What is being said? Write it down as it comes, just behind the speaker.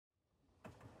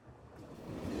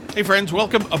Hey friends,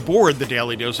 welcome aboard the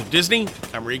Daily Dose of Disney.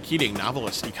 I'm Ray Keating,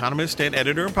 novelist, economist, and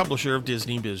editor and publisher of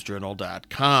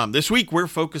DisneyBizJournal.com. This week we're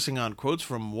focusing on quotes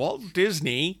from Walt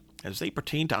Disney as they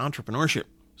pertain to entrepreneurship.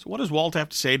 So what does Walt have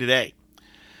to say today?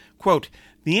 Quote,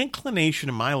 "The inclination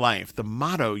in my life, the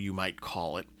motto you might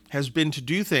call it, has been to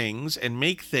do things and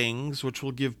make things which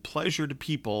will give pleasure to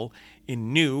people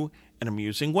in new and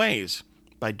amusing ways.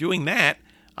 By doing that,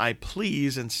 I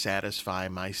please and satisfy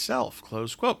myself."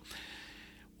 Close quote.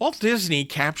 Walt Disney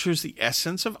captures the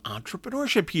essence of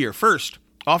entrepreneurship here. First,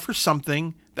 offer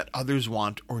something that others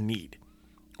want or need,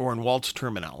 or in Walt's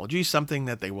terminology, something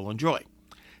that they will enjoy.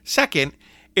 Second,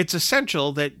 it's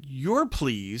essential that you're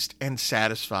pleased and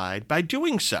satisfied by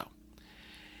doing so.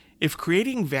 If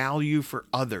creating value for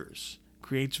others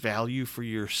creates value for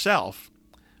yourself,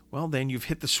 well, then you've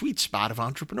hit the sweet spot of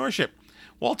entrepreneurship.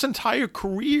 Walt's entire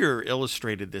career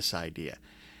illustrated this idea,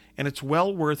 and it's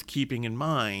well worth keeping in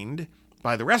mind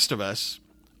by the rest of us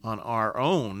on our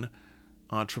own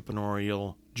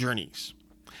entrepreneurial journeys.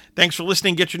 Thanks for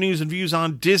listening. Get your news and views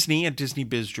on Disney at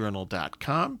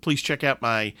DisneyBizJournal.com. Please check out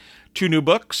my two new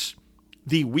books,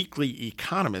 The Weekly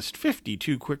Economist,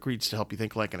 52 Quick Reads to Help You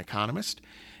Think Like an Economist,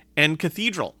 and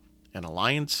Cathedral, an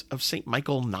Alliance of St.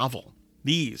 Michael novel.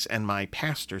 These and my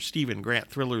Pastor Stephen Grant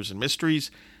thrillers and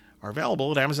mysteries are available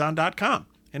at Amazon.com.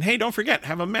 And hey, don't forget,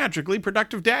 have a magically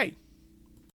productive day.